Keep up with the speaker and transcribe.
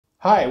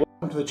Hi,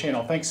 welcome to the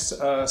channel. Thanks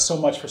so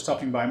much for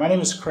stopping by. My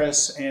name is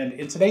Chris, and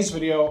in today's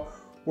video,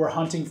 we're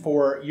hunting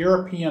for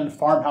European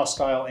farmhouse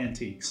style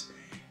antiques.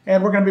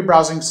 And we're going to be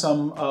browsing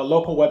some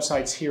local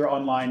websites here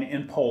online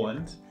in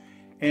Poland.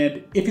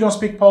 And if you don't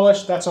speak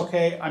Polish, that's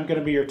okay. I'm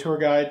going to be your tour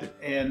guide,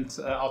 and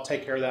I'll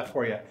take care of that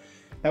for you.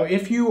 Now,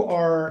 if you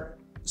are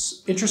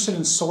interested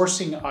in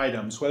sourcing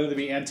items, whether they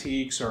be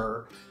antiques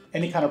or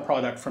any kind of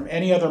product from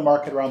any other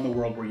market around the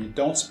world where you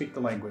don't speak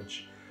the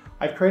language,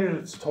 I've created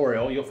a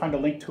tutorial. You'll find a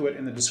link to it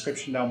in the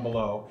description down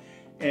below,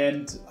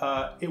 and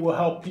it will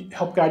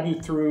help guide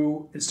you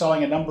through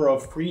installing a number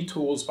of free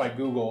tools by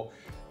Google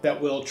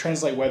that will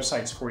translate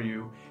websites for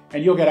you,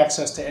 and you'll get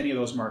access to any of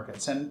those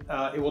markets. And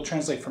it will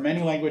translate from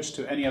any language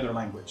to any other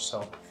language.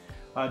 So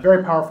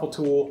very powerful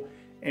tool.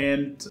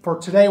 And for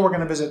today, we're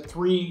going to visit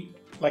three,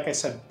 like I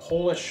said,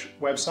 Polish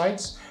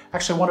websites.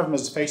 Actually, one of them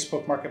is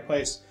Facebook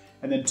Marketplace,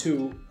 and then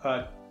two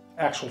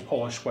actual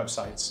Polish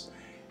websites.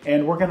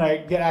 And we're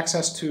gonna get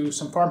access to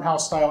some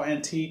farmhouse style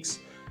antiques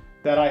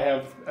that I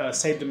have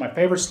saved in my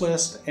favorites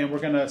list, and we're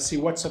gonna see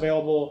what's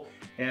available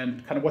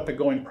and kind of what the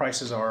going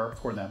prices are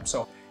for them.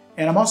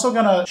 And I'm also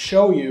gonna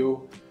show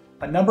you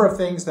a number of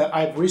things that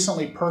I've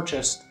recently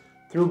purchased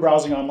through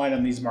browsing online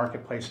on these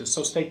marketplaces.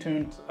 So stay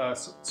tuned,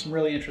 some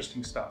really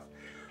interesting stuff.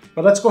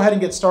 But let's go ahead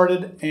and get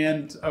started,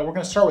 and we're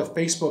gonna start with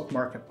Facebook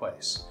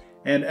Marketplace.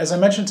 And as I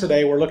mentioned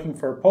today, we're looking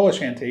for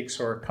Polish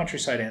antiques or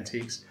countryside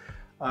antiques.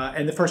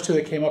 And the first two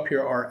that came up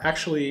here are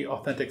actually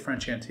authentic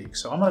French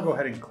antiques. So I'm gonna go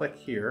ahead and click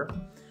here.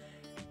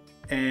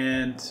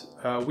 And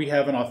we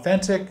have an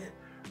authentic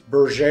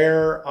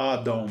Bergère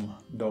à Dome.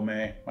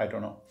 I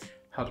don't know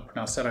how to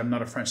pronounce that. I'm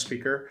not a French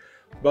speaker.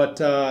 But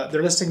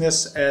they're listing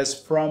this as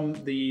from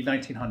the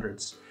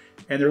 1900s.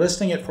 And they're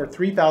listing it for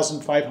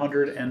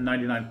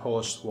 3,599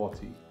 Polish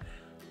zloty.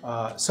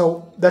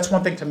 So that's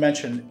one thing to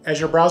mention.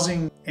 As you're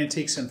browsing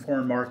antiques in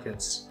foreign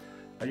markets,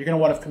 you're going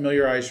to want to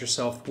familiarize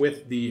yourself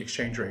with the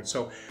exchange rate.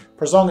 So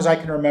for as long as I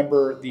can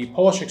remember, the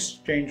Polish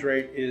exchange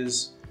rate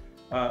is,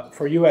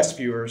 for US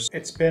viewers,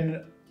 it's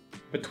been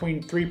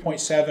between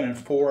 3.7 and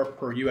 4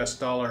 per US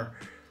dollar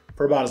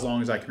for about as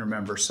long as I can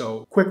remember.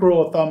 So quick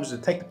rule of thumb is to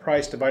take the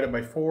price, divide it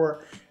by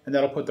 4, and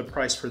that'll put the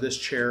price for this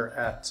chair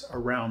at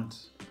around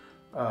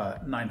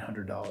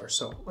 $900.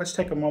 So let's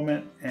take a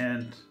moment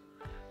and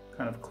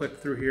kind of click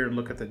through here and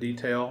look at the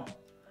detail.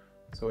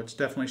 So it's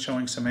definitely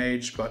showing some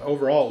age, but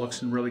overall it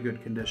looks in really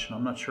good condition.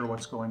 I'm not sure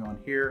what's going on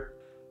here,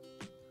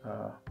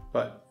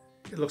 but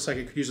it looks like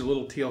it could use a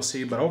little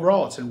TLC, but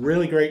overall it's in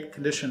really great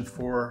condition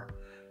for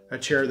a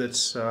chair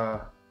that's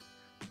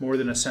more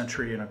than a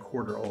century and a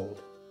quarter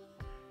old.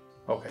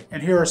 Okay,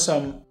 and here are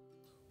some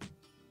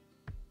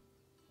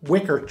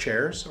wicker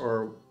chairs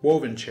or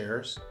woven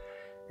chairs.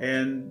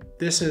 And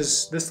this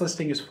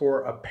listing is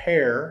for a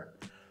pair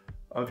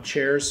of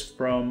chairs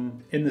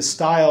in the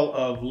style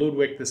of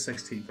Ludwig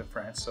XVI of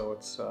France. So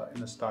it's in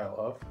the style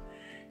of.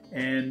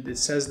 And it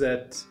says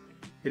that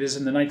it is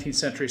in the 19th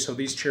century, so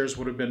these chairs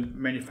would have been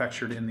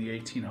manufactured in the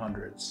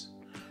 1800s.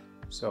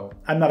 So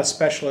I'm not a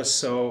specialist,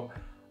 so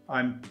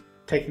I'm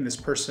taking this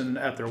person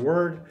at their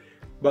word.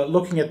 But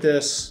looking at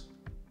this,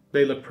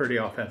 they look pretty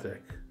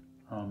authentic.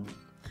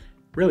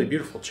 Really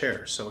beautiful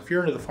chairs. So if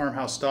you're into the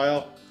farmhouse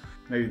style,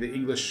 maybe the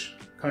English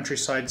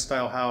countryside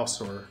style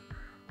house or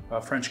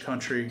French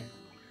country,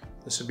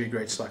 this would be a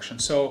great selection.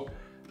 So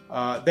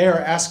they are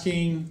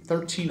asking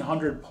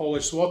 1,300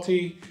 Polish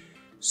zloty.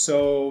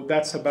 So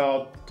that's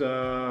about,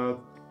 off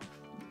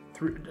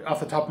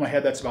the top of my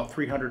head, that's about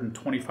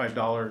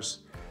 $325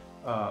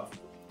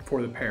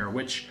 for the pair,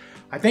 which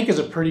I think is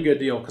a pretty good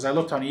deal because I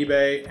looked on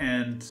eBay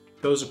and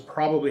those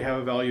probably have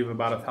a value of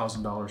about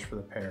 $1,000 for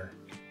the pair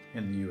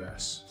in the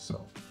US.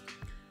 So,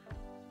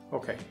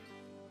 okay.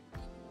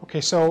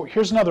 Okay, so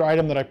here's another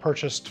item that I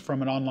purchased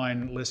from an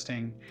online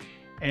listing.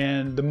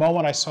 And the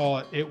moment I saw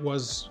it, it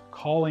was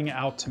calling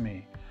out to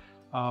me.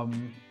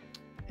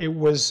 It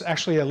was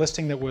actually a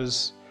listing that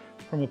was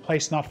from a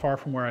place not far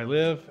from where I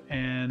live.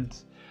 And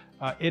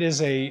it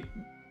is a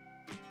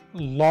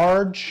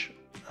large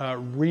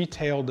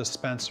retail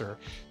dispenser.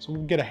 So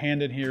we'll get a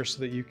hand in here so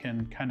that you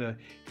can kind of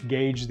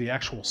gauge the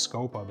actual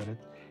scope of it.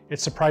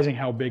 It's surprising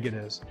how big it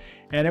is.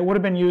 And it would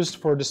have been used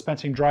for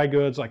dispensing dry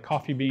goods like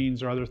coffee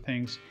beans or other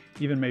things,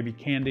 even maybe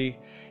candy.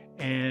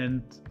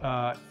 And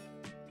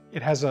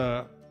it has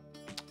a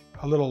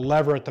little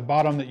lever at the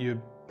bottom that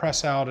you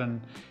press out and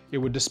it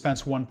would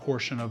dispense one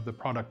portion of the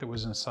product that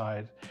was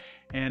inside.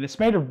 And it's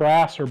made of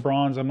brass or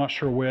bronze, I'm not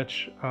sure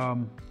which.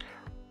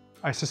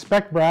 I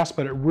suspect brass,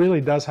 but it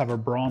really does have a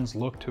bronze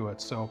look to it.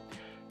 So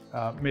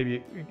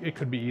maybe it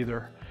could be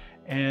either.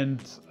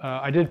 And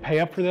I did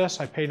pay up for this.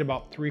 I paid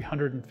about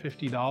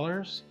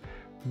 $350,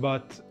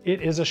 but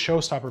it is a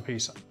showstopper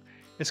piece.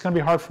 It's gonna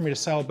be hard for me to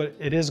sell, but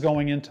it is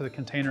going into the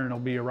container and it'll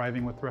be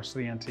arriving with the rest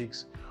of the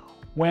antiques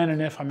when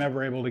and if I'm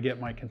ever able to get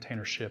my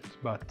container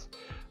shipped. But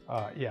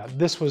yeah,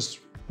 this was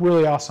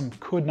really awesome.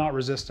 Could not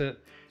resist it,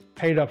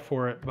 paid up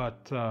for it,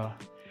 but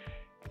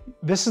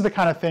this is the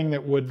kind of thing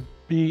that would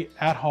be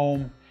at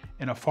home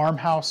in a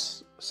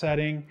farmhouse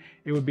setting.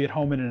 It would be at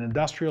home in an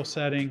industrial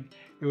setting.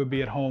 it would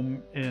be at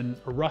home in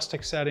a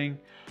rustic setting.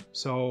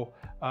 So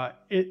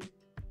it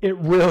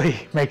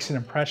really makes an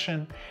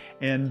impression.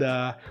 And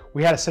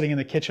we had it sitting in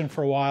the kitchen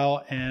for a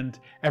while, and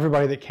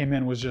everybody that came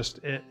in was just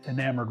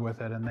enamored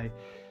with it. And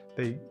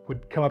they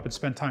would come up and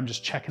spend time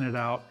just checking it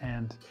out.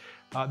 And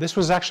this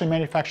was actually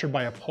manufactured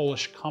by a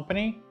Polish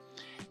company,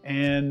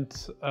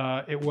 and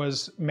it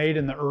was made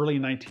in the early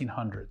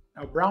 1900s.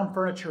 Now, brown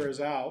furniture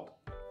is out,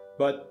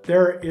 but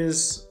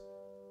there's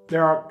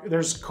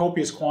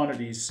copious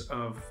quantities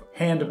of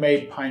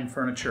handmade pine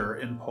furniture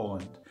in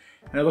Poland.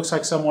 And it looks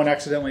like someone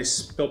accidentally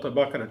spilt a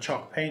bucket of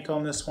chalk paint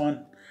on this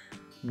one.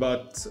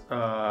 But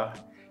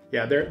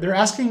yeah, they're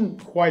asking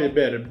quite a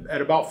bit,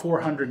 at about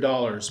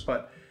 $400,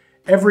 but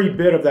every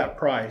bit of that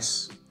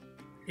price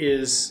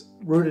is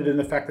rooted in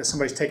the fact that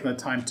somebody's taken the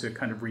time to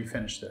kind of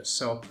refinish this.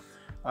 So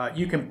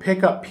you can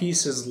pick up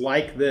pieces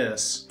like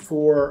this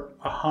for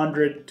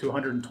 $100 to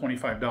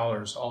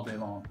 $125 all day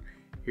long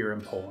here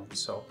in Poland.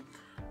 So,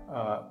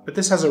 but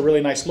this has a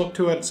really nice look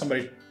to it.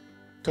 Somebody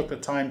took the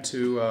time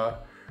to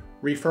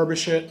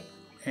refurbish it,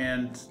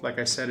 and like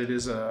I said, it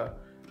is a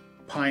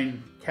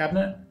pine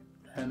cabinet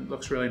and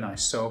looks really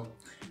nice. So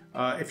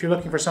if you're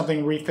looking for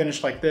something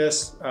refinished like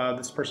this,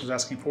 this person's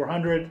asking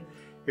 $400.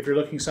 If you're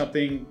looking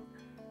something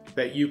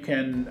that you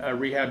can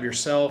rehab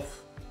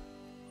yourself,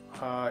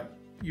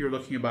 you're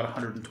looking about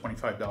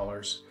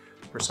 $125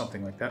 for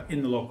something like that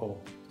in the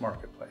local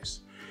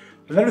marketplace.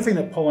 Another thing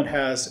that Poland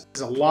has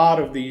is a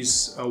lot of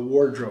these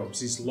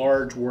wardrobes, these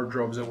large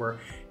wardrobes that were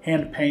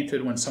hand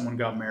painted when someone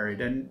got married.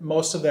 And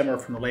most of them are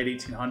from the late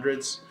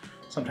 1800s,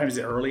 sometimes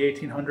the early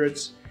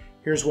 1800s.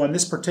 Here's one.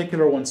 This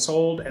particular one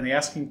sold, and the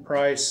asking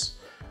price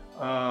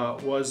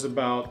was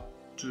about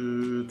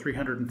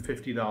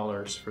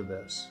 $350 for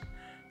this.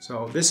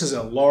 So this is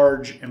a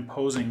large,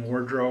 imposing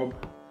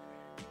wardrobe,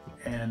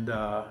 and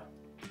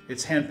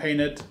it's hand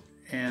painted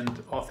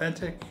and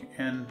authentic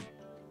and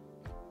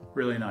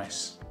really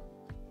nice.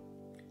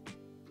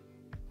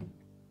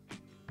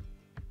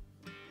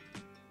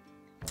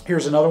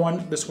 Here's another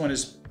one. This one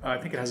is, I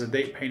think it has a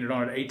date painted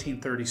on it,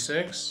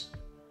 1836,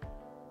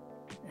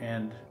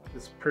 and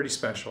it's pretty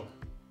special.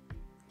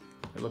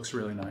 It looks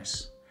really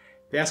nice.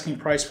 The asking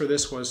price for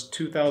this was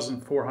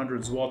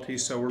 2,400 zloty,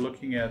 so we're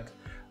looking at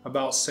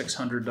about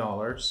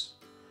 $600.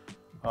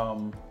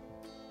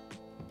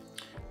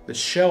 The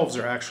shelves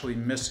are actually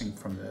missing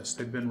from this.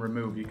 They've been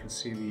removed. You can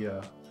see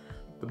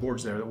the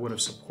boards there that would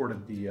have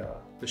supported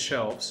the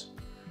shelves.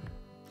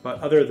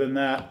 But other than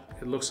that,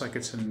 it looks like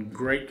it's in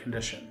great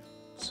condition.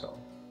 So,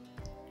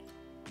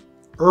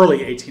 early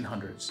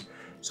 1800s.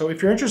 So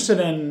if you're interested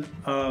in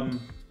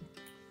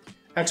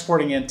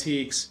exporting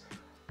antiques,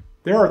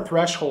 there are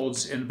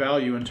thresholds in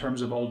value in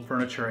terms of old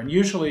furniture. And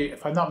usually,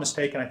 if I'm not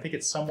mistaken, I think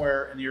it's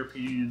somewhere in the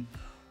European Union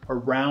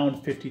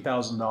around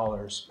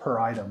 $50,000 per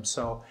item.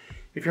 So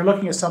if you're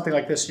looking at something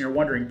like this and you're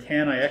wondering,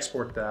 can I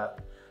export that?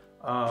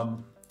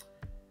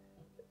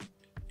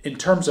 In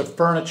terms of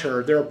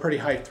furniture, there are pretty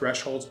high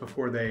thresholds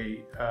before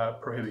they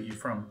prohibit you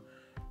from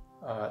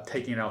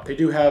taking it out. They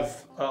do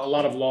have a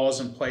lot of laws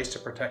in place to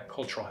protect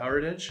cultural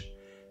heritage,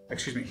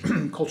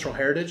 cultural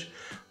heritage,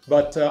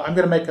 but I'm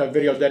going to make a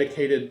video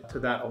dedicated to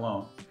that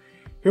alone.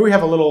 Here we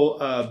have a little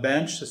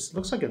bench. This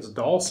looks like it's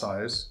doll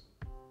size,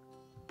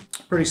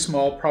 pretty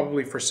small,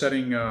 probably for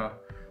setting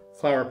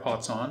flower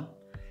pots on.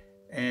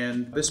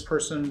 And this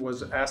person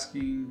was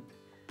asking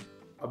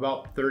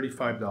about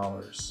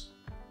 $35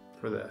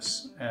 for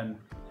this, and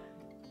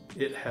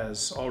it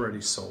has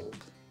already sold.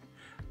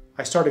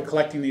 I started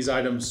collecting these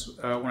items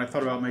when I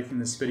thought about making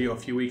this video a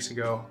few weeks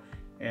ago,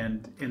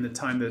 and in the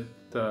time that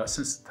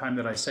since the time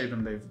that I saved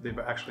them, they've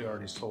actually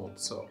already sold.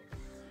 So,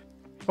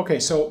 okay,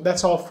 so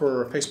that's all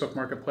for Facebook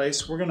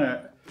Marketplace. We're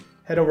gonna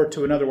head over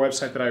to another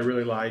website that I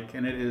really like,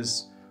 and it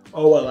is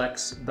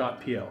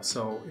olx.pl.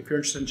 So if you're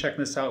interested in checking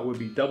this out, it would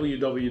be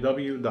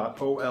www.olx.pl.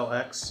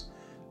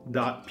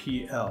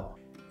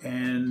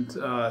 And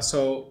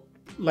so,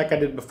 like I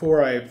did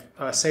before, I've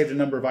saved a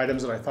number of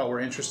items that I thought were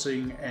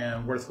interesting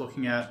and worth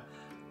looking at,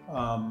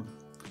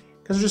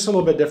 because they're just a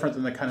little bit different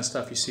than the kind of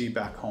stuff you see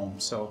back home.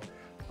 So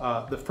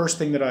the first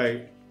thing that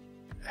I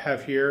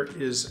have here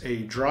is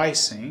a dry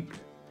sink,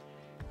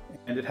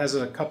 and it has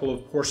a couple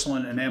of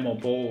porcelain enamel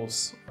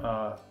bowls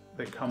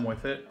that come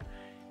with it.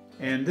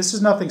 And this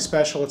is nothing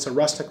special. It's a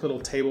rustic little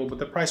table, but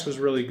the price was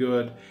really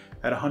good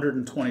at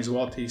 120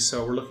 zloty,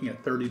 so we're looking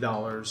at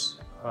 $30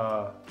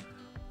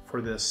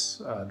 for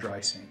this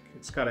dry sink.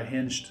 It's got a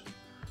hinged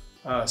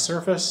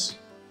surface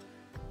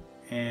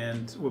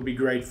and would be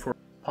great for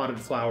potted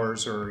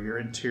flowers or your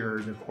interior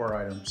decor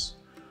items.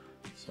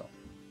 So,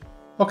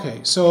 okay,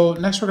 so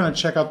next we're going to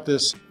check out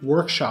this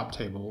workshop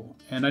table.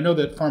 And I know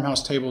that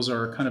farmhouse tables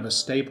are kind of a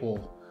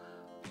staple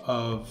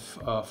of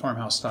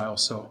farmhouse style,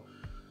 so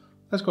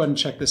let's go ahead and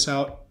check this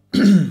out.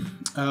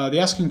 The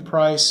asking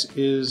price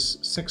is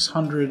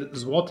 600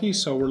 zloty,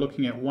 so we're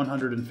looking at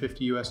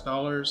 150 US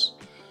dollars.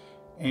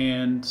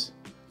 And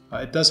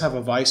it does have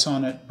a vise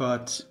on it,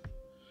 but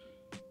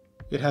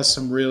it has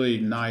some really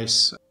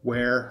nice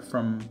wear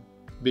from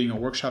being a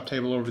workshop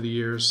table over the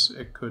years.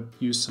 It could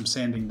use some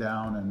sanding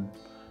down, and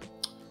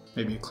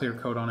maybe a clear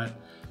coat on it.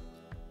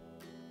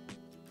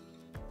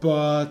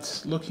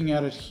 But looking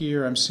at it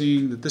here, I'm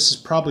seeing that this is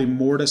probably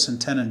mortise and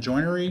tenon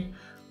joinery,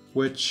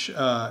 which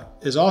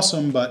is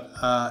awesome, but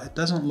it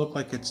doesn't look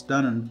like it's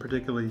done in a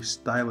particularly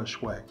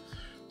stylish way.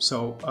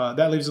 So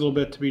that leaves a little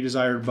bit to be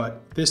desired,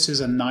 but this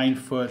is a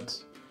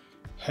 9-foot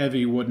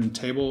heavy wooden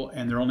table,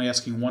 and they're only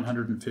asking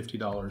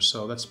 $150,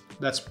 so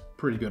that's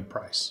pretty good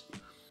price.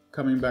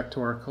 Coming back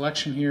to our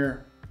collection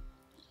here,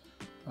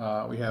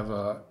 we have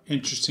a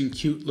interesting,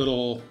 cute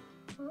little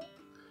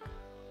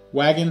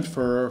wagon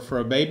for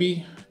a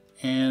baby,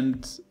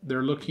 and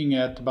they're looking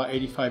at about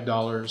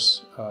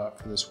 $85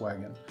 for this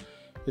wagon.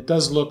 It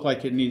does look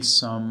like it needs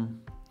some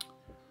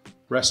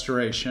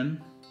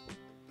restoration,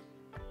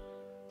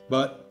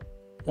 but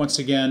once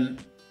again,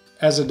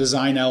 as a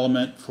design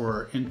element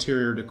for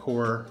interior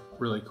decor,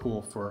 really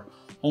cool for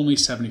only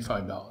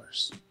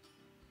 $75.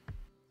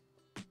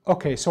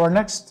 Okay, so our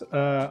next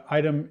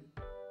item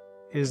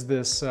is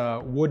this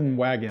wooden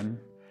wagon.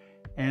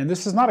 And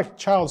this is not a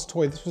child's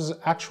toy. This was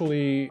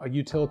actually a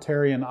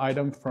utilitarian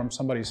item from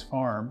somebody's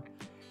farm.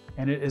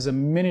 And it is a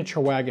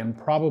miniature wagon,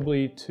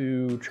 probably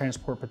to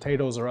transport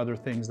potatoes or other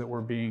things that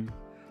were being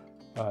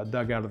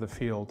dug out of the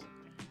field.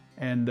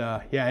 And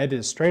yeah, it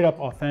is straight up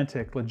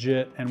authentic,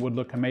 legit, and would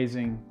look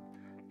amazing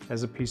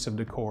as a piece of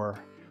decor,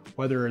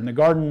 whether in the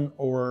garden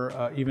or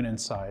even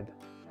inside.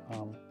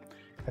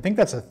 I think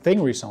that's a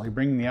thing recently,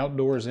 bringing the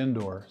outdoors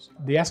indoors.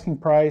 The asking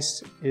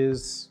price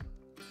is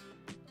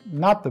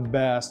not the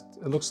best.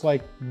 It looks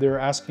like they're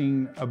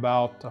asking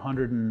about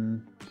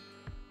 $180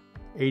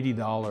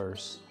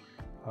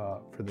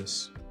 for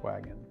this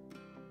wagon.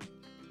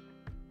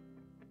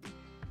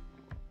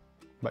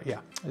 But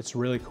yeah, it's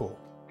really cool.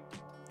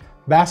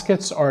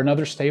 Baskets are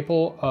another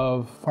staple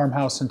of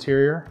farmhouse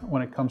interior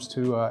when it comes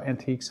to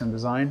antiques and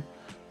design.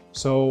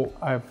 So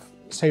I've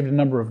saved a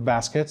number of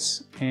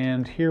baskets,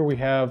 and here we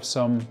have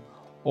some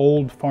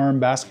old farm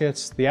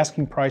baskets. The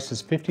asking price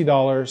is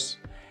 $50,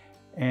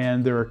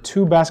 and there are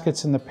 2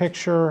 baskets in the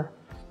picture.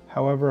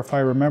 However, if I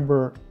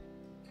remember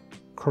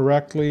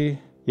correctly,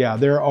 yeah,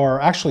 there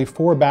are actually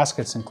 4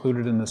 baskets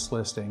included in this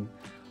listing.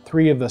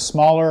 3 of the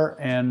smaller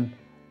and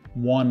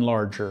 1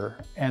 larger,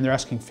 and they're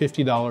asking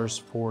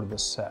 $50 for the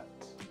set.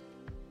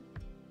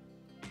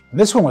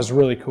 This one was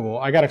really cool.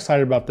 I got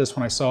excited about this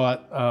when I saw it.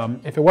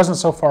 If it wasn't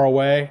so far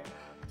away,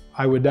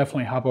 I would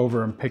definitely hop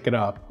over and pick it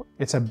up.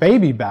 It's a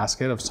baby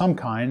basket of some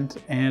kind,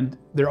 and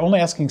they're only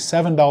asking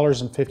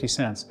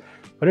 $7.50.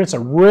 But it's a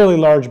really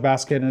large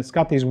basket, and it's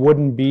got these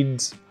wooden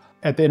beads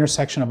at the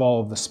intersection of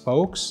all of the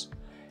spokes.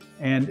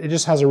 And it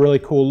just has a really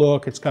cool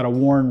look. It's got a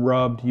worn,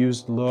 rubbed,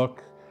 used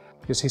look.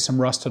 You can see some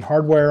rusted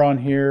hardware on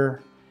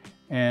here.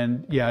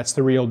 And yeah, it's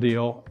the real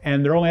deal.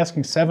 And they're only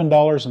asking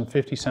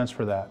 $7.50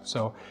 for that.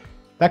 So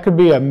that could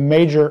be a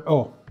major,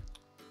 oh,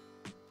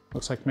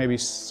 looks like maybe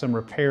some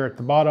repair at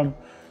the bottom.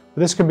 But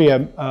this could be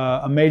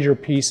a major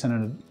piece in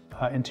an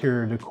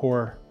interior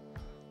decor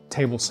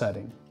table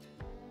setting.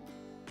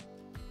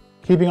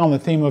 Keeping on the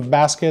theme of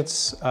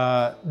baskets,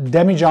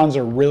 demijohns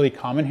are really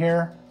common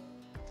here.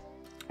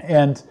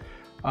 And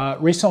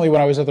recently when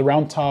I was at the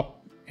Round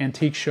Top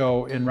Antique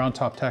Show in Round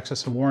Top,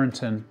 Texas in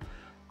Warrenton,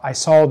 I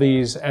saw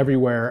these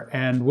everywhere,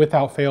 and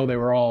without fail they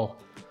were all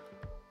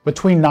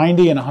between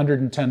 $90 and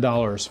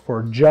 $110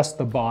 for just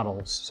the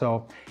bottles.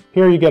 So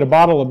here you get a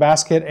bottle, a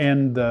basket,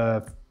 and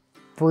the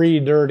free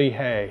dirty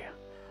hay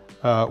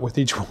with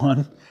each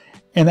one.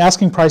 And the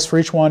asking price for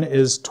each one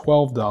is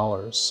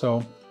 $12.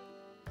 So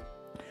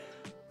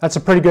that's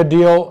a pretty good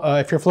deal.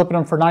 If you're flipping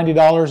them for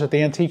 $90 at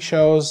the antique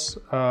shows,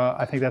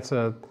 I think that's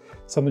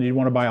something you'd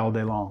want to buy all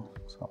day long.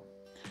 So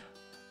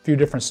a few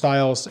different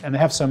styles, and they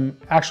have some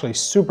actually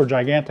super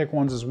gigantic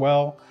ones as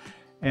well.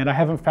 And I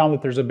haven't found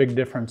that there's a big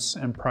difference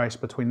in price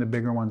between the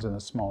bigger ones and the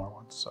smaller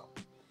ones.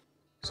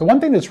 So one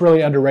thing that's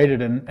really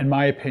underrated in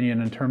my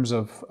opinion in terms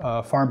of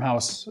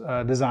farmhouse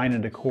design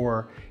and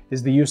decor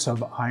is the use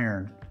of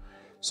iron.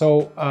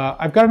 So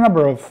I've got a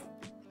number of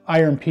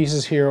iron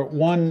pieces here.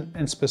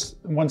 One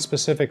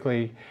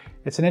specifically,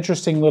 it's an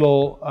interesting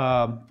little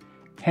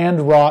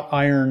hand-wrought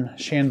iron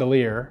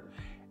chandelier.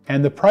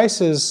 And the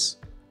price is,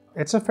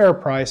 it's a fair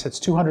price. It's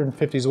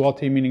 250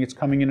 zloty, meaning it's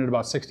coming in at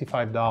about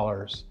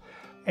 $65.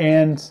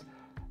 And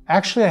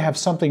actually I have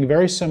something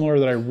very similar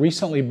that I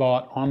recently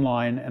bought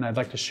online, and I'd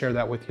like to share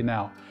that with you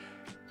now.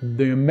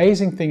 The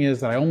amazing thing is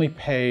that I only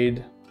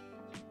paid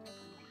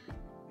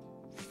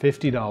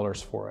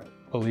 $50 for it,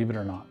 believe it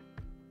or not.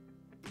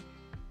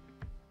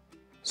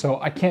 So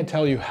I can't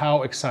tell you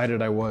how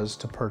excited I was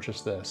to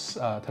purchase this,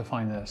 to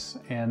find this.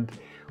 And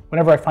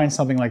whenever I find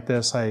something like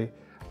this,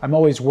 I'm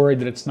always worried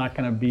that it's not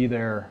gonna be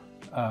there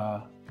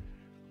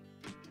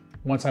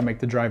once I make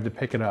the drive to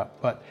pick it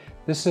up. But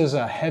this is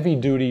a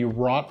heavy-duty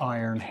wrought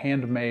iron,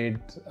 handmade,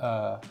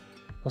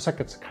 looks like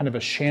it's kind of a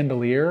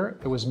chandelier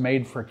that was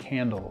made for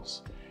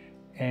candles.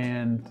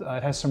 And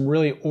it has some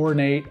really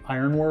ornate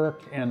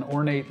ironwork and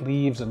ornate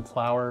leaves and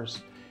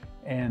flowers.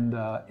 And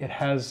it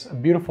has a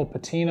beautiful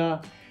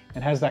patina.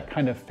 It has that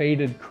kind of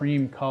faded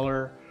cream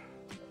color.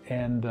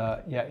 And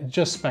yeah, it's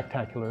just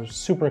spectacular.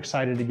 Super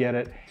excited to get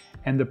it.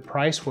 and the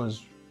price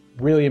was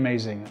really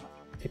amazing.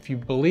 If you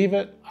believe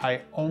it,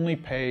 I only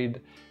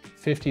paid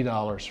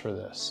 $50 for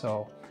this.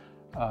 So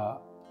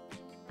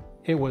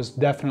it was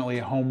definitely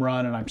a home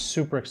run, and I'm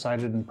super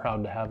excited and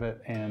proud to have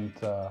it. And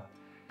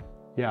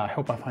yeah, I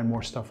hope I find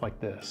more stuff like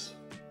this.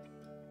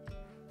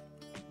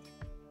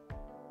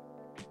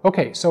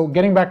 Okay, so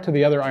getting back to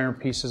the other iron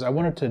pieces, I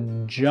wanted to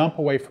jump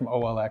away from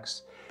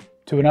OLX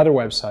to another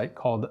website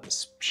called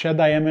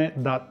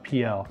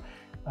shedayeme.pl.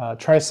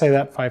 Try to say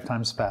that 5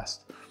 times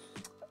fast.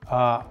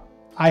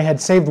 I had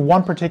saved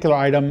one particular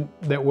item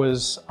that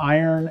was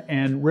iron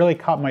and really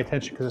caught my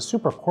attention because it's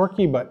super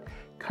quirky but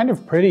kind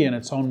of pretty in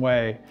its own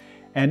way.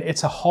 And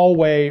it's a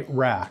hallway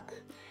rack.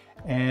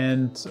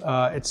 And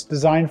it's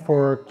designed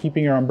for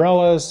keeping your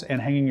umbrellas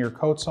and hanging your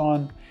coats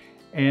on.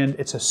 And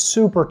it's a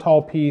super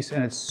tall piece,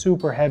 and it's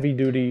super heavy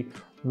duty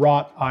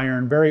wrought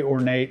iron, very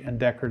ornate and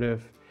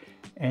decorative.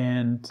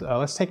 And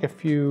let's take a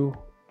few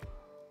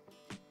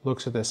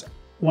looks at this.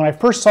 When I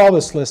first saw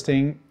this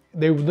listing,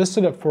 they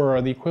listed it for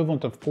the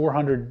equivalent of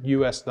 $400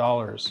 US.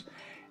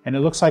 And it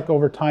looks like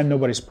over time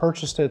nobody's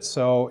purchased it,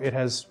 so it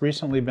has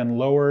recently been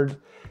lowered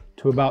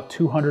to about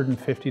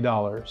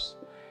 $250.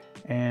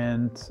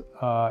 And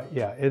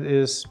yeah, it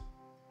is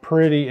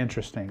pretty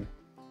interesting.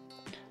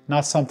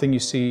 Not something you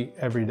see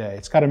every day.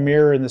 It's got a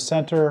mirror in the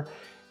center,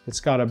 it's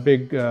got a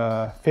big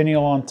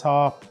finial on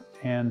top,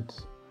 and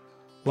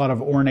a lot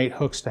of ornate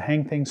hooks to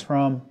hang things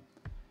from,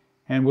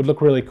 and would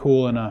look really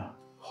cool in a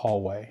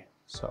hallway.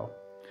 So,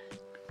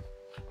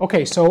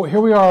 okay, so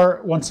here we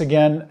are once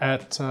again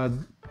at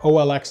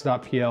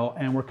olx.pl,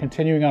 and we're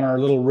continuing on our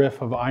little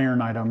riff of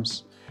iron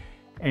items.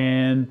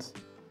 And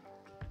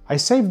I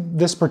saved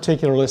this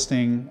particular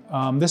listing.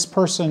 This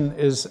person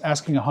is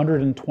asking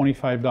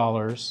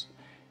 $125,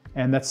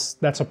 and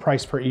that's a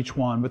price for each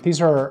one. But these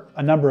are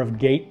a number of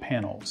gate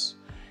panels,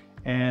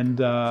 and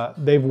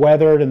they've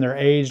weathered and they're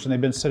aged, and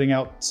they've been sitting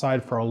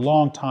outside for a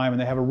long time,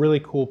 and they have a really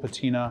cool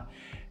patina.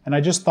 And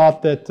I just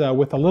thought that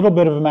with a little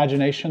bit of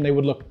imagination, they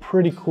would look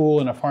pretty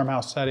cool in a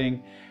farmhouse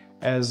setting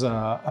as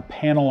a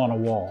panel on a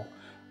wall.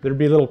 There'd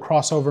be a little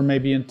crossover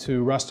maybe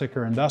into rustic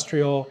or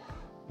industrial,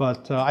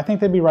 but I think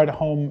they'd be right at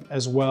home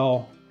as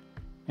well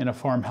in a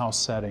farmhouse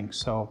setting.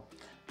 So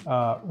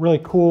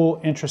really cool,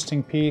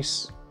 interesting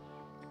piece,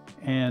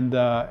 and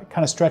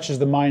kind of stretches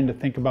the mind to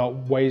think about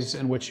ways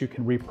in which you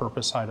can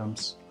repurpose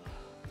items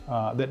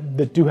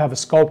that do have a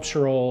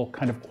sculptural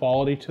kind of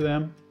quality to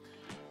them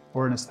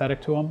or an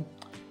aesthetic to them.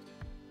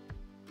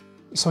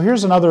 So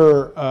here's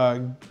another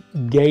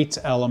gate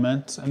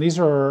element, and these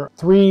are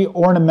 3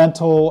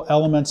 ornamental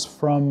elements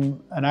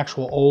from an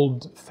actual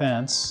old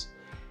fence.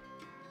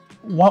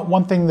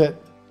 One thing that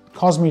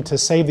caused me to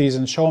save these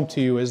and show them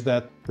to you is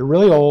that they're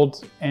really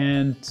old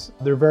and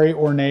they're very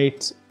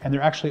ornate, and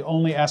they're actually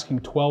only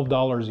asking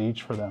 $12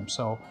 each for them.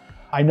 So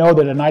I know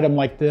that an item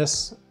like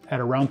this at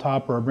a Round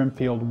Top or a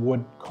Brimfield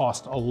would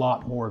cost a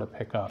lot more to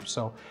pick up.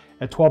 So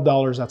at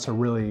 $12, that's a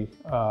really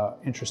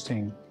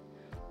interesting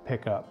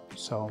pickup.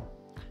 So,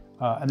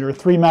 and there are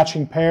 3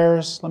 matching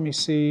pairs. Let me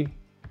see.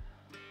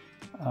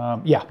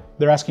 Yeah,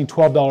 they're asking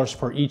 $12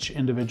 for each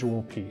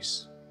individual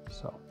piece.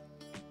 So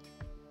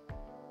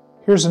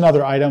here's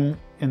another item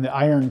in the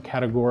iron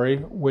category,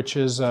 which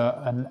is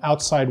an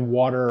outside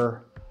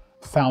water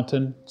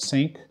fountain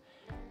sink.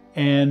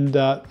 And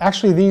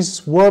actually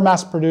these were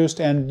mass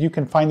produced, and you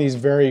can find these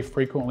very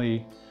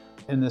frequently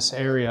in this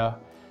area,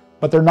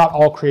 but they're not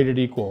all created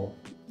equal.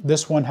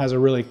 This one has a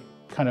really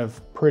kind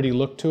of pretty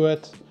look to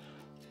it,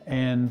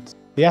 and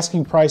the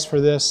asking price for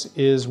this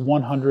is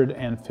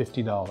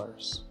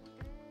 $150.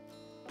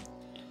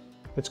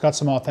 It's got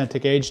some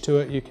authentic age to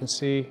it, you can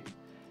see,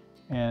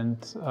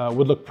 and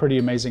would look pretty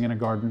amazing in a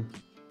garden.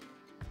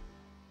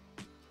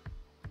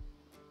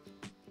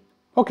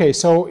 Okay,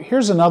 so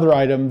here's another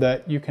item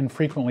that you can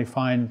frequently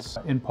find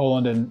in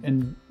Poland and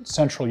in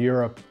Central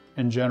Europe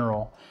in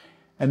general,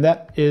 and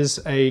that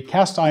is a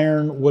cast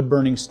iron wood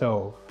burning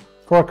stove.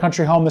 For a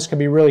country home, this could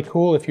be really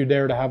cool if you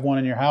dare to have one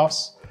in your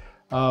house,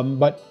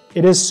 but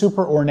it is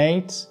super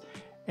ornate,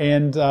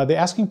 and the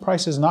asking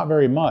price is not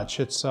very much.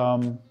 It's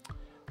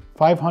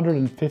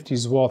 550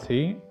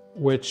 zloty,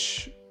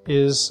 which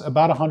is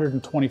about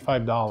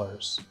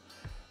 $125.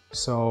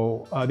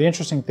 So the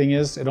interesting thing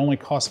is it only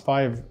costs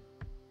 5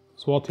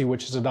 zloty,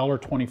 which is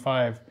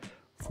 $1.25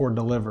 for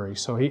delivery.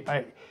 So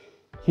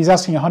he's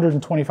asking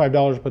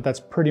 $125, but that's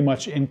pretty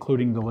much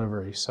including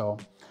delivery. So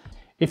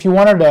if you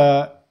wanted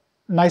a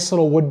nice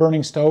little wood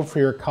burning stove for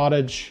your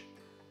cottage,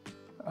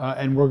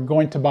 and we're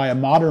going to buy a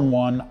modern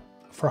one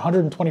for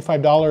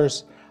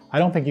 $125, I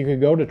don't think you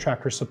could go to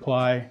Tractor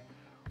Supply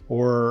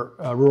or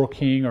Rural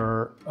King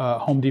or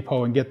Home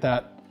Depot and get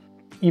that.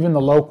 Even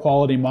the low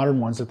quality modern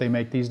ones that they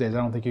make these days, I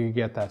don't think you could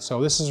get that. So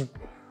this is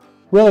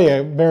really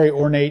a very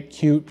ornate,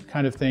 cute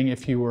kind of thing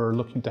if you were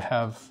looking to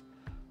have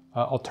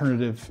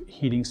alternative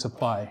heating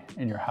supply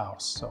in your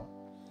house.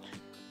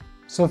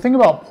 So the thing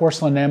about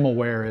porcelain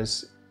enamelware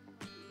is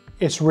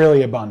it's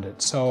really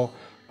abundant. So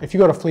if you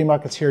go to flea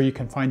markets here, you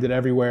can find it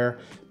everywhere.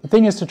 The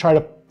thing is to try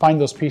to find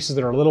those pieces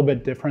that are a little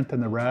bit different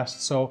than the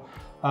rest. So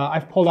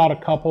I've pulled out a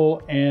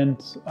couple,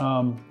 and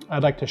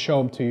I'd like to show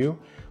them to you.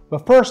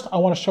 But first, I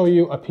want to show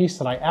you a piece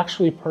that I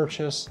actually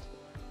purchased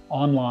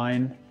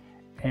online,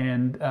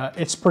 and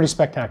it's pretty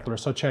spectacular,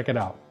 so check it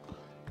out.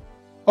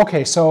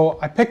 Okay, so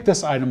I picked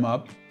this item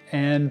up,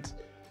 and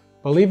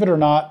believe it or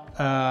not,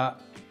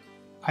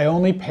 I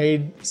only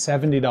paid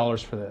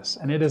 $70 for this,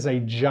 and it is a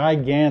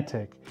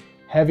gigantic,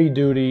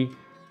 heavy-duty,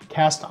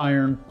 cast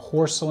iron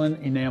porcelain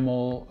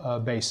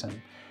enamel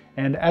basin.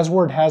 And as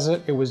word has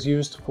it, it was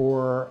used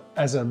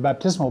as a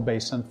baptismal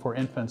basin for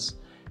infants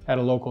at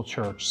a local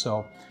church.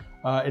 So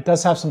it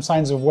does have some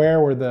signs of wear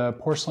where the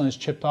porcelain is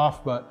chipped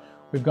off, but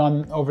we've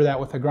gone over that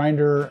with a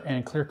grinder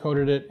and clear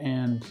coated it,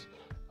 and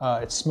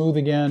it's smooth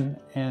again,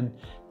 and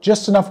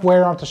just enough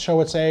wear on it to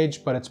show its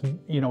age, but it's,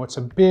 you know, it's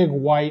a big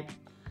white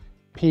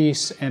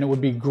piece, and it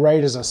would be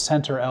great as a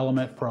center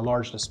element for a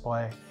large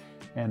display.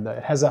 And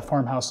it has that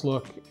farmhouse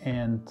look,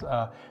 and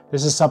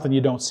this is something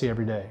you don't see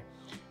every day.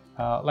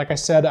 Like I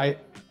said, I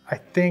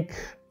think,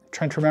 I'm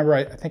trying to remember,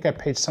 I think I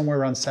paid somewhere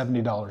around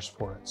 $70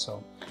 for it.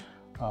 So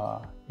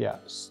yeah,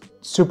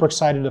 super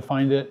excited to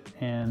find it,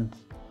 and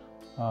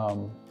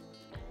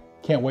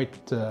can't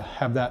wait to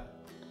have that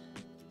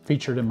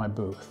featured in my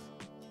booth.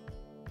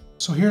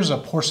 So here's a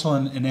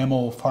porcelain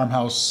enamel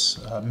farmhouse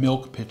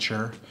milk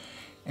pitcher,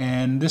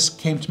 and this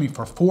came to me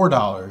for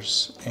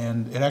 $4,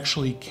 and it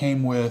actually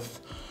came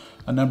with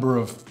a number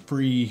of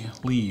free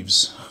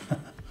leaves,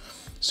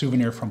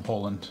 souvenir from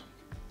Poland.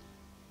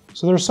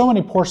 So there's so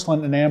many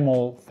porcelain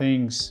enamel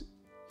things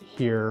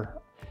here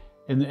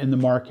in the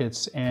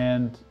markets,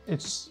 and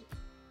it's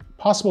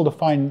possible to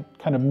find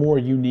kind of more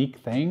unique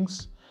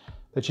things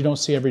that you don't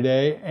see every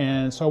day.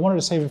 And so I wanted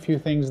to save a few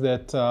things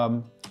that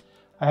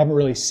I haven't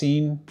really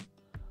seen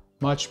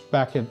much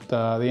back at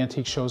the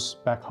antique shows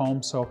back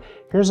home. So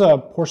here's a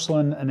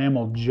porcelain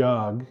enamel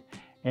jug,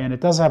 and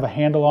it does have a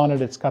handle on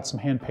it. It's got some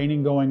hand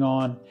painting going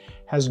on,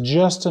 has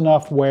just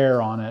enough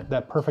wear on it,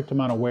 that perfect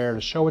amount of wear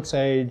to show its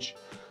age,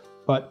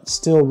 but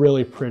still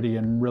really pretty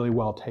and really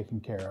well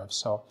taken care of.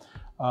 So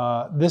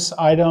this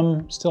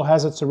item still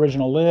has its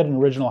original lid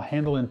and original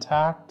handle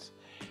intact,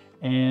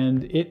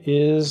 and it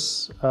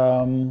is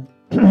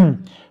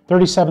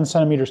 37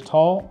 centimeters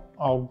tall.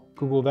 I'll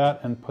Google that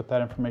and put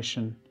that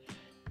information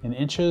in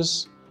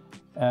inches.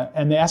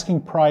 And the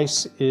asking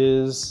price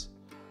is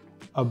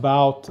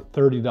about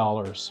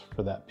 $30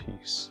 for that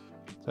piece.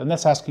 And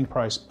that's asking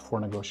price before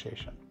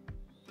negotiation.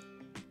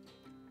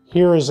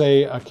 Here is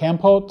a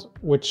campote,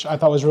 which I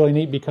thought was really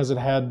neat because it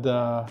had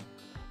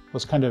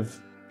those kind of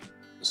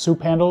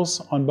soup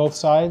handles on both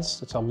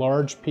sides. It's a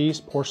large piece,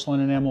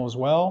 porcelain enamel as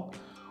well,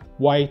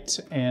 white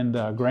and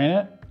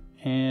granite.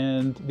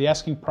 And the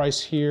asking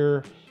price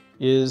here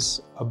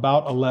is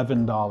about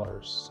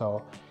 $11.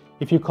 So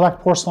if you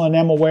collect porcelain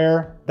enamel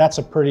ware, that's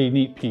a pretty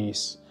neat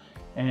piece.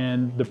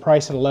 And the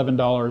price at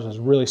 $11 is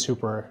really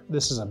super.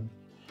 This is a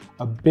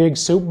big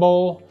soup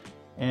bowl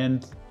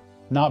and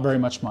not very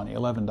much money,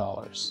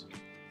 $11.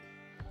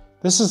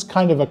 This is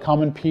kind of a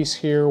common piece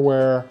here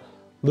where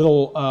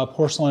little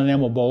porcelain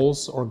enamel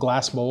bowls or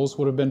glass bowls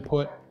would have been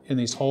put in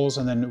these holes,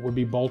 and then it would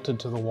be bolted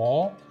to the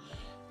wall.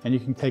 And you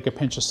can take a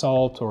pinch of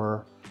salt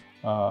or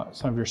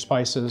some of your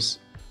spices.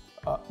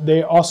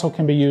 They also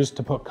can be used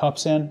to put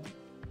cups in,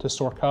 to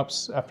store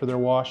cups after they're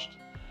washed.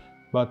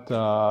 But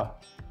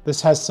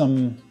this has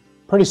some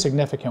pretty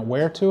significant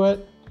wear to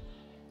it,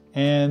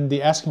 and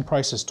the asking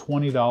price is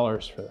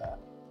 $20 for that.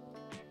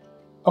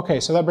 Okay,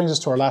 so that brings us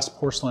to our last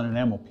porcelain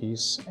enamel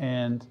piece,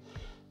 and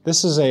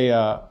this is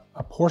a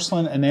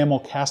porcelain enamel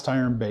cast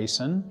iron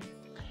basin,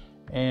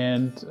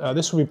 and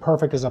this would be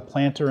perfect as a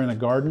planter in a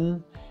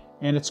garden,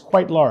 and it's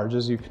quite large,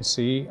 as you can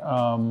see.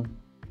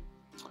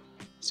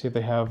 See if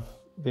they have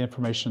the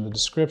information in the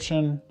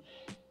description.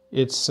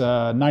 It's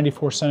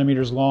 94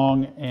 centimeters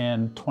long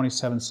and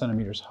 27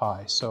 centimeters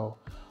high, so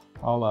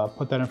I'll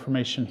put that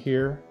information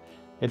here.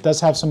 It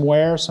does have some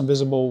wear, some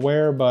visible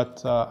wear,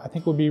 but I think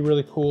it would be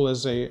really cool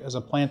as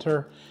a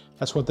planter.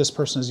 That's what this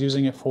person is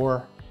using it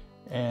for.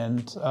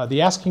 And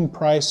the asking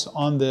price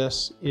on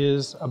this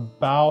is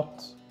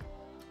about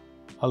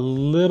a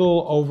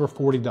little over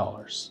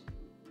 $40.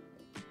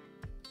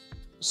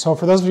 So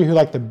for those of you who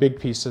like the big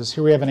pieces,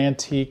 here we have an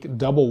antique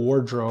double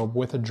wardrobe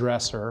with a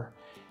dresser.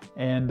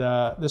 And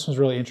this one's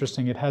really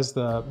interesting. It has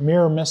the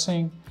mirror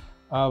missing,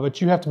 but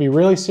you have to be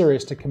really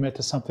serious to commit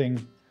to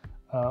something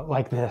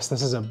like this.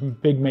 This is a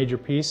big major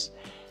piece.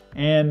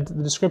 And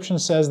the description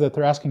says that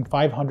they're asking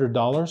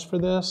 $500 for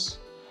this.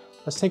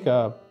 Let's take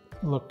a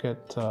look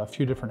at a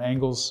few different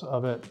angles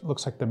of it.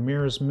 Looks like the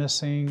mirror is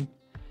missing,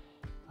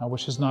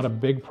 which is not a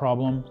big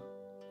problem.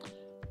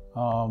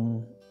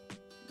 I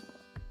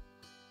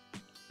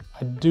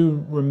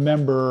do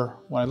remember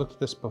when I looked at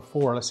this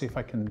before. Let's see if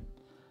I can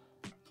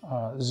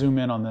zoom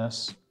in on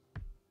this.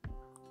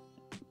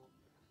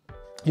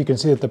 You can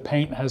see that the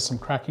paint has some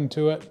cracking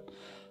to it,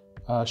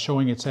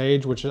 showing its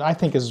age, which I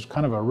think is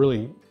kind of a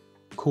really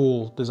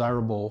cool,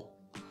 desirable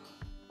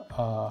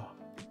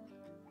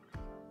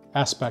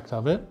aspect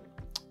of it.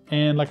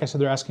 And like I said,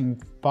 they're asking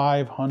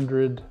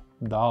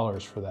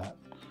 $500 for that.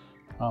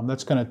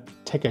 That's going to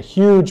take a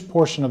huge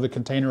portion of the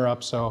container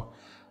up, so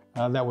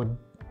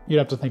you'd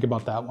have to think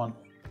about that one.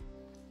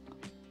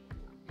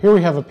 Here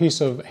we have a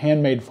piece of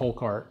handmade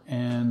folk art,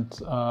 and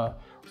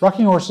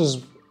rocking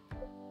horses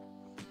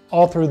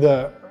all through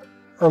the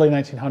early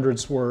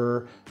 1900s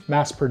were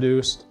mass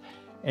produced,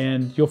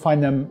 and you'll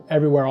find them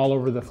everywhere all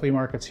over the flea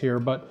markets here,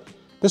 but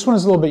this one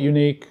is a little bit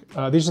unique.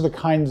 These are the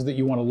kinds that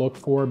you want to look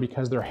for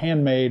because they're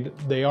handmade,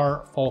 they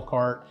are folk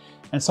art,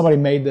 and somebody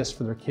made this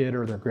for their kid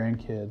or their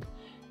grandkid.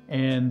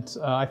 And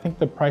I think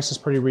the price is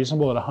pretty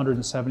reasonable at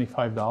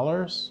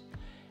 $175.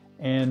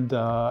 And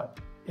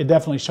it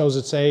definitely shows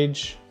its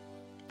age.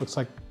 Looks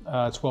like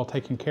it's well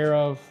taken care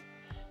of.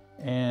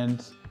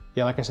 And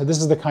yeah, like I said, this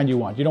is the kind you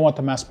want. You don't want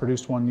the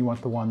mass-produced one, you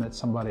want the one that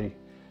somebody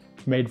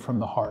made from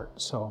the heart.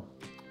 So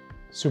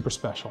super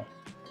special.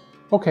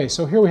 Okay,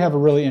 so here we have a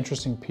really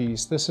interesting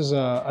piece. This is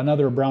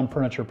another brown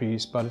furniture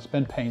piece, but it's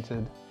been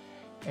painted.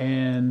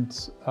 And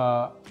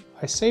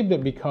I saved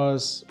it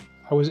because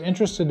I was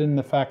interested in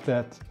the fact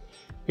that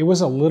it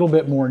was a little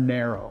bit more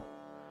narrow.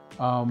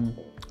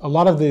 A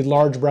lot of the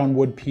large brown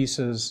wood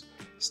pieces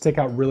stick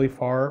out really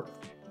far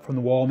from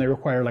the wall and they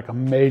require like a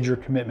major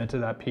commitment to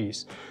that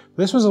piece.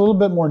 This was a little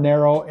bit more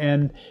narrow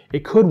and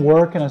it could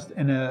work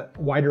in a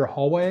wider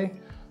hallway,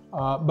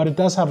 but it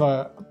does have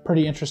a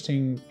pretty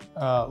interesting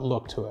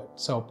look to it.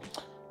 So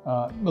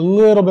a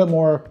little bit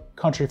more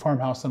country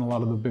farmhouse than a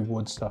lot of the big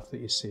wood stuff that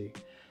you see.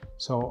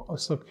 So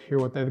let's look here.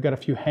 What they've got a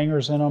few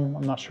hangers in them.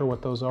 I'm not sure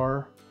what those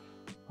are.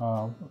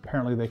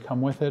 Apparently they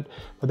come with it.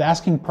 But the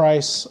asking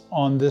price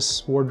on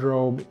this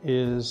wardrobe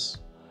is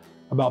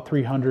about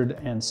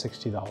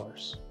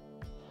 $360.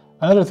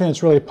 Another thing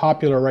that's really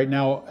popular right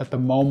now at the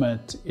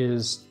moment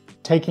is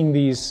taking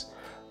these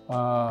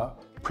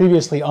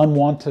previously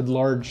unwanted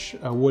large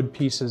wood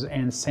pieces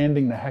and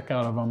sanding the heck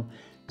out of them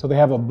so they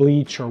have a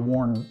bleach or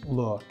worn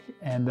look.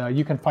 And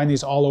you can find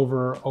these all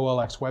over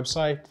OLX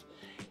website.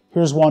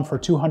 Here's one for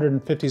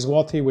 250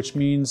 zloty, which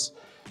means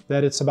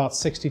that it's about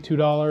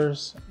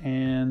 $62,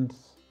 and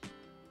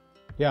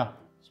yeah,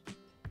 it's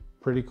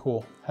pretty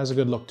cool. Has a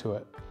good look to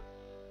it.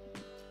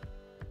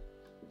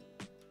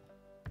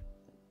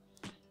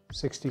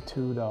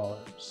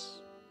 $62.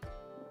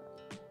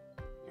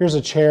 Here's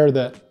a chair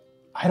that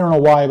I don't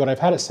know why, but I've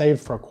had it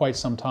saved for quite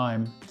some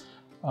time.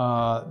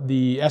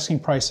 The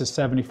asking price is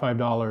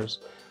 $75,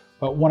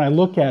 but when I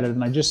look at it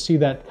and I just see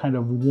that kind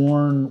of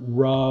worn,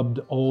 rubbed,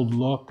 old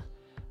look,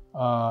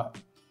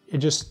 it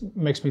just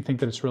makes me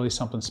think that it's really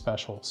something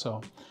special.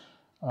 So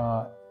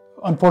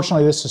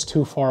unfortunately, this is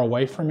too far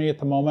away from me at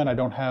the moment. I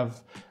don't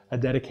have a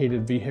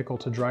dedicated vehicle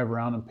to drive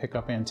around and pick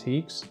up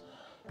antiques.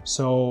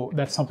 So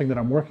that's something that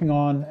I'm working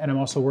on. And I'm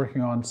also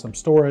working on some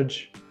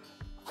storage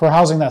for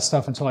housing that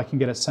stuff until I can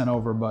get it sent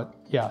over. But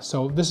yeah,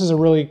 so this is a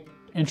really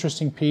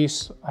interesting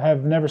piece. I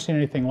have never seen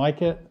anything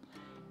like it.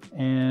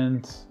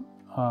 And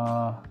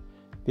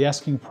the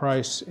asking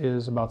price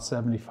is about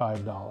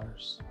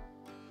 $75.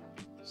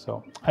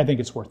 So I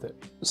think it's worth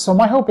it. So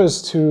my hope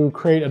is to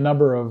create a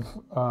number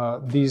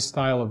of these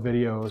style of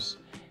videos.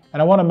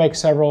 And I want to make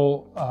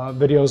several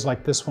videos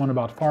like this one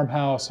about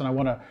Farmhouse, and I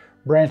want to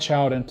branch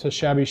out into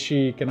shabby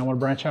chic, and I want to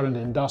branch out into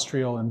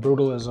industrial and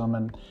brutalism,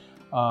 and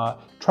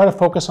try to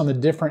focus on the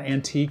different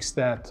antiques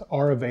that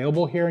are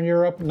available here in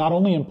Europe, not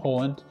only in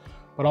Poland,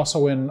 but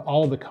also in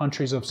all of the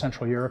countries of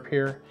Central Europe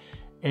here.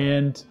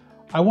 And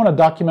I want to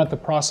document the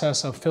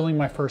process of filling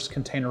my first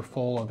container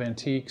full of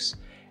antiques.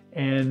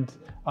 And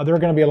there are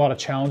going to be a lot of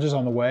challenges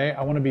on the way.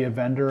 I want to be a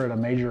vendor at a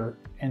major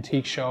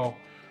antique show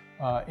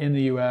in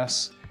the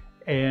US.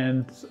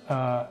 And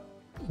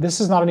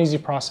this is not an easy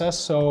process.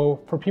 So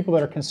for people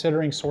that are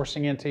considering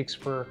sourcing antiques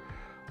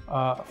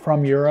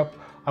from Europe,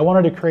 I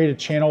wanted to create a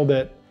channel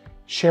that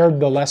shared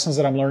the lessons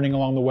that I'm learning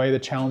along the way, the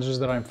challenges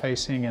that I'm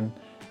facing, and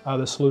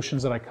the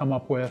solutions that I come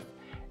up with.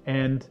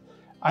 And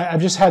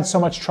I've just had so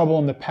much trouble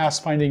in the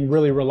past finding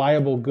really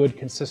reliable, good,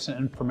 consistent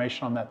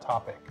information on that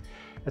topic.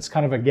 It's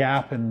kind of a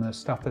gap in the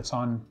stuff that's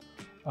on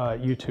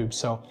YouTube.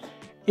 So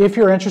if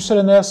you're interested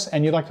in this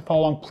and you'd like to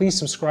follow along, please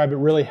subscribe. It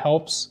really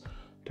helps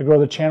to grow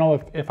the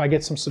channel. If I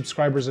get some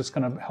subscribers, it's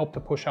going to help to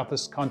push out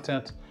this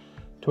content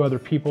to other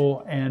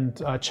people. And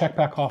check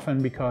back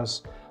often,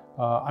 because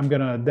I'm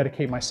going to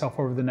dedicate myself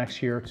over the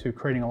next year to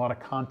creating a lot of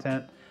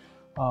content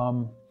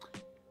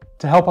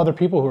to help other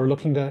people who are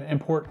looking to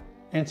import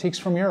antiques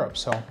from Europe.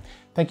 So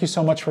thank you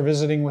so much for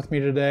visiting with me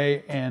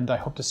today, and I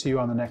hope to see you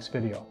on the next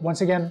video.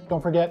 Once again,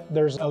 don't forget,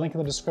 there's a link in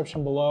the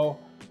description below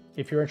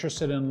if you're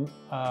interested in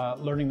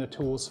learning the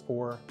tools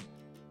for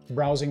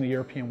browsing the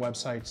European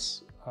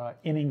websites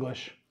in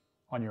English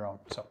on your own.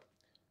 So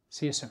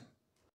see you soon.